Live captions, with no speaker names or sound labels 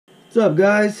What's up,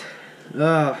 guys?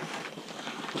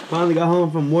 Finally got home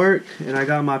from work and I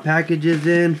got my packages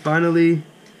in finally.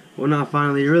 Well, not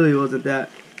finally, it really wasn't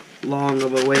that long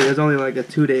of a wait. It was only like a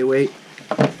 2-day wait.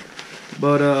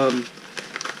 But I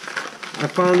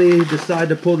finally decided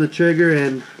to pull the trigger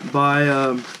and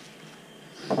buy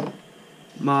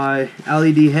my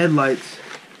LED headlights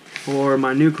for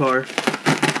my new car,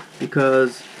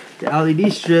 because the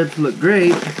LED strips look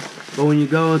great, but when you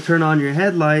go and turn on your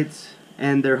headlights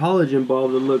and they're halogen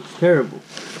bulbs, it looks terrible.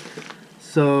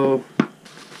 So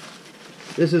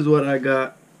this is what I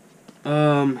got.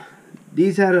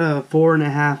 These had a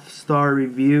 4.5-star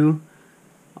review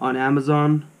on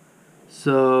Amazon,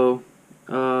 so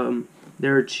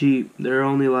they're cheap. They're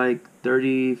only like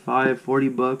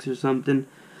 35-40 bucks or something.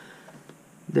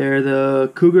 They're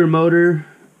the Cougar motor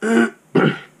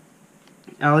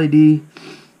LED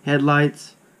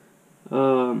headlights,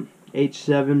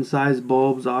 H7 size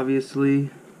bulbs, obviously.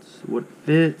 That's what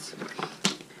fits.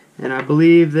 And I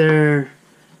believe they're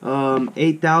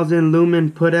 8,000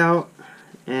 lumen put out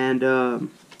and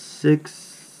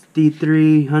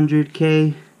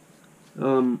 6,300K.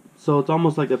 So it's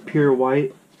almost like a pure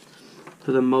white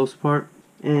for the most part.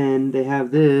 And they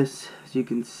have this, as you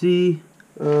can see.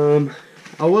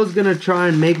 I was gonna try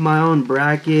and make my own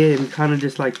bracket and kind of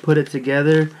just like put it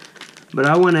together, but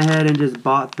I went ahead and just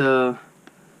bought the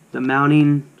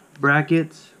mounting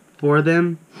brackets for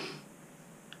them.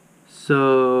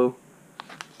 So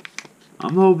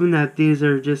I'm hoping that these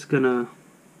are just gonna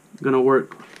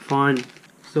work fine.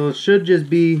 So it should just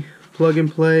be plug and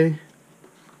play,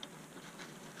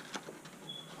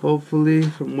 hopefully,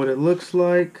 from what it looks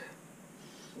like.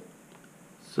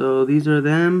 So these are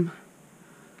them.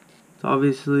 It's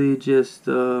obviously just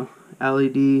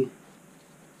LED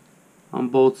on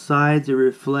both sides. It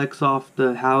reflects off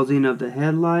the housing of the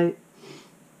headlight,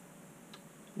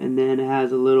 and then it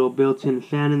has a little built-in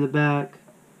fan in the back,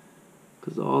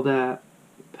 because all that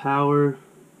power,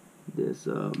 this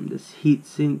heat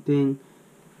sink thing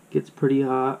gets pretty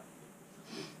hot.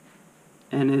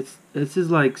 And it's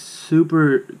just like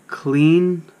super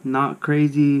clean, not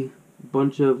crazy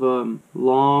bunch of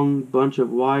long bunch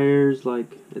of wires.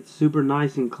 Like, it's super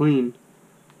nice and clean.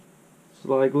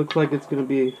 So like, looks like it's gonna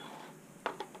be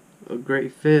a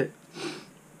great fit.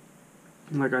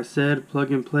 Like I said,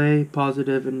 plug and play,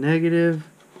 positive and negative.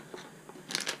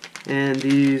 And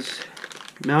these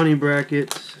mounting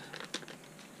brackets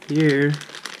here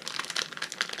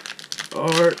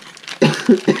are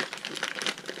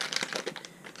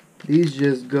these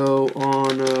just go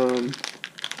on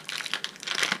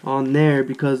there,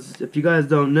 because if you guys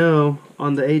don't know,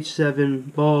 on the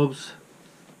H7 bulbs,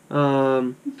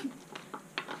 it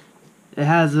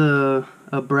has a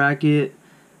bracket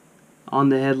on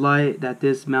the headlight that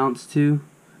this mounts to,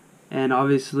 and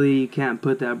obviously you can't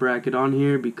put that bracket on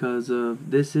here because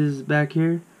of this is back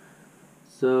here.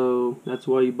 So that's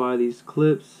why you buy these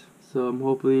clips. So I'm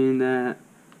hoping that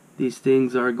these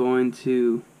things are going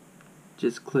to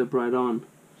just clip right on.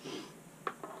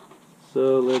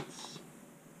 So let's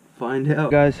find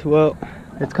out, guys. Well,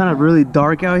 it's kind of really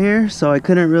dark out here, so I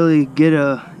couldn't really get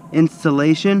a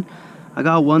installation. I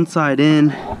got one side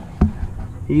in.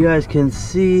 You guys can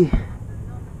see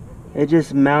it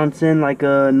just mounts in like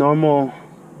a normal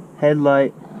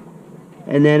headlight,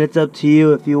 and then it's up to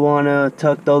you if you want to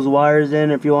tuck those wires in,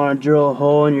 if you want to drill a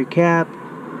hole in your cap,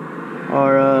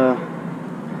 or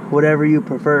whatever you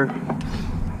prefer.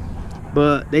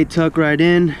 But they tuck right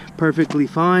in perfectly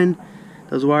fine.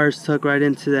 Those wires tuck right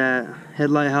into that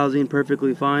headlight housing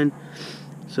perfectly fine,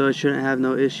 so I shouldn't have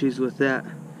no issues with that.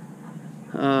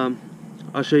 I'll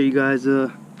show you guys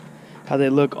how they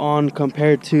look on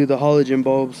compared to the halogen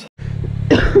bulbs.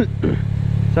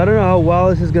 So I don't know how well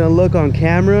this is gonna look on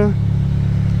camera,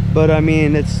 but I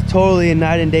mean, it's totally a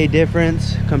night and day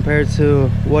difference compared to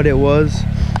what it was.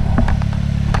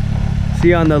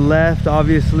 See, on the left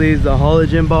obviously is the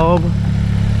halogen bulb,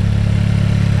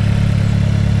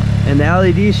 and the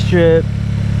LED strip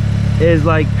is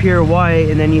like pure white,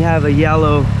 and then you have a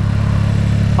yellow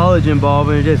halogen bulb,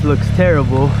 and it just looks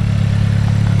terrible.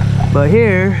 But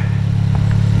here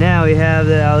now we have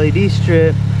the LED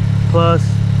strip plus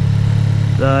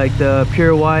the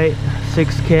pure white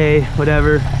 6K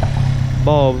whatever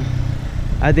bulb.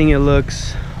 I think it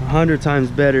looks 100 times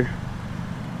better,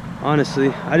 honestly.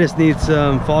 I just need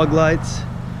some fog lights,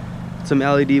 some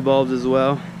LED bulbs as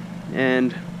well,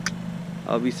 and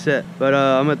I'll be set. But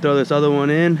I'm gonna throw this other one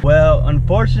in. Well,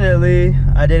 unfortunately,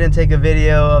 I didn't take a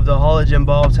video of the halogen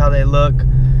bulbs, how they look,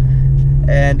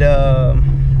 and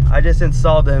I just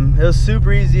installed them. It was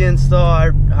super easy to install.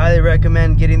 I highly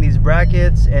recommend getting these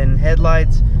brackets and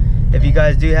headlights if you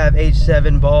guys do have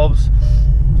H7 bulbs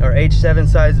or H7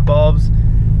 size bulbs,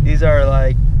 these are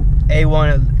like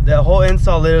A1. The whole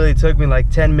install literally took me like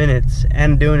 10 minutes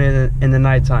and doing it in the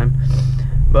nighttime.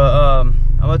 But I'm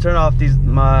gonna turn off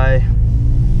my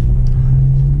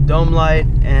dome light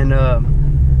and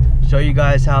show you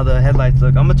guys how the headlights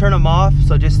look. I'm gonna turn them off,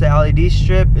 so just the LED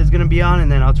strip is gonna be on,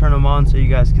 and then I'll turn them on so you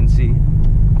guys can see.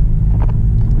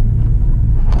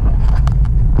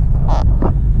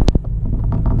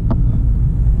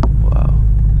 Wow.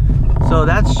 So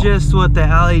that's just what the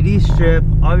LED strip,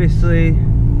 obviously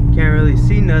can't really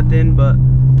see nothing, but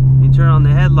you turn on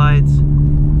the headlights,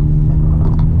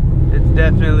 it's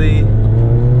definitely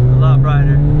a lot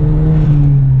brighter.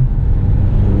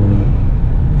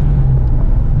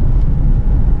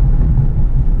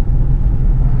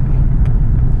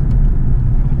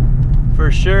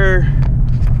 For sure,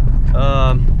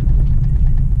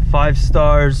 5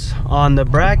 stars on the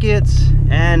brackets,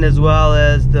 and as well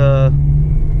as the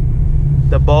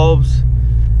bulbs.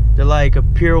 They're like a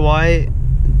pure white,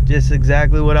 just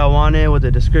exactly what I wanted, what the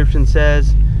description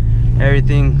says,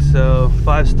 everything. So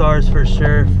 5 stars for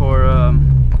sure for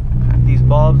these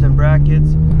bulbs and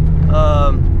brackets.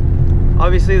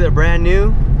 Obviously they're brand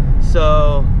new,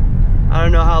 so I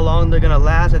don't know how long they're gonna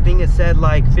last. I think it said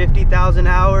like 50,000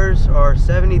 hours or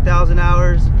 70,000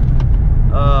 hours.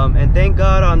 And thank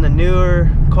God on the newer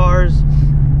cars,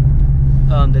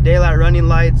 the daylight running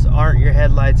lights aren't your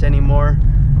headlights anymore.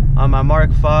 On my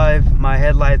Mark V, my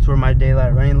headlights were my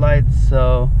daylight running lights,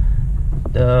 so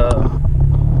the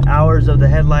hours of the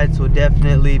headlights would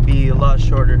definitely be a lot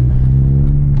shorter.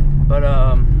 But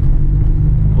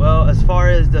well, as far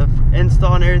as the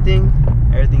install and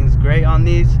everything's great on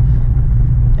these.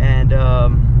 And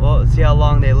well, let's see how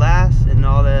long they last and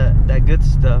all that good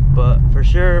stuff. But for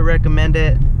sure recommend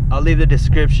it. I'll leave the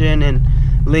description and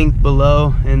link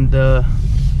below, and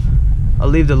I'll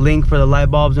leave the link for the light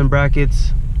bulbs and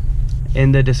brackets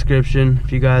in the description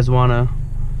if you guys want to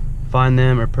find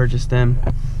them or purchase them.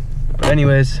 But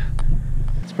anyways,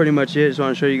 that's pretty much it. Just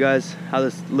want to show you guys how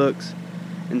this looks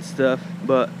and stuff.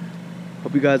 But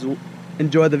hope you guys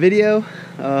enjoy the video.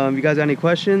 If you guys got any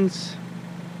questions,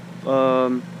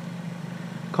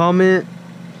 comment,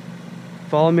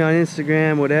 follow me on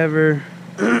Instagram, whatever.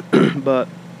 But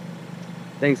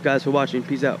thanks guys for watching.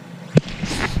 Peace out.